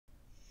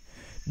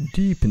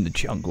Deep in the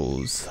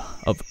jungles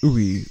of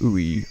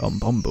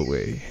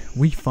Umbombawe,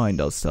 we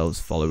find ourselves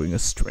following a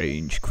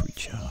strange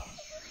creature.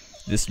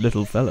 This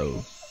little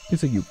fellow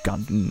is a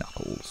Ugandan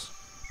knuckles.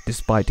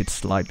 Despite its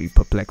slightly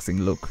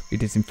perplexing look,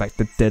 it is in fact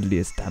the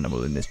deadliest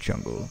animal in this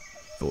jungle,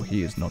 for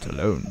he is not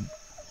alone.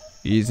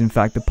 He is in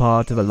fact a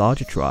part of a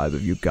larger tribe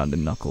of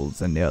Ugandan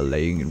knuckles, and they are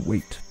laying in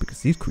wait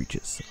because these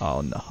creatures are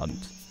on the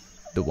hunt.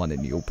 The one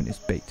in the open is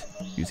bait.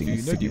 Using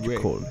his signature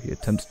call, he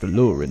attempts to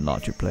lure in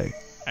larger prey.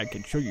 I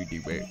can show you the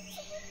way.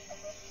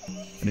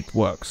 And it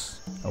works.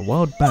 A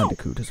wild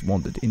bandicoot has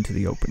wandered into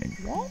the opening.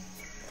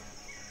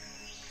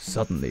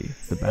 Suddenly,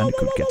 the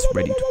bandicoot gets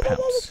ready to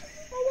pounce.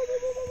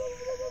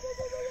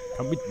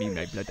 Come with me,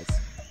 my brothers.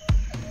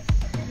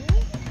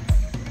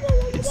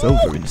 It's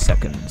over in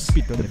seconds.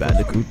 The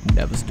bandicoot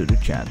never stood a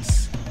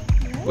chance.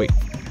 Wait.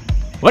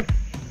 What?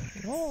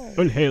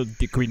 All hail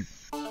the queen.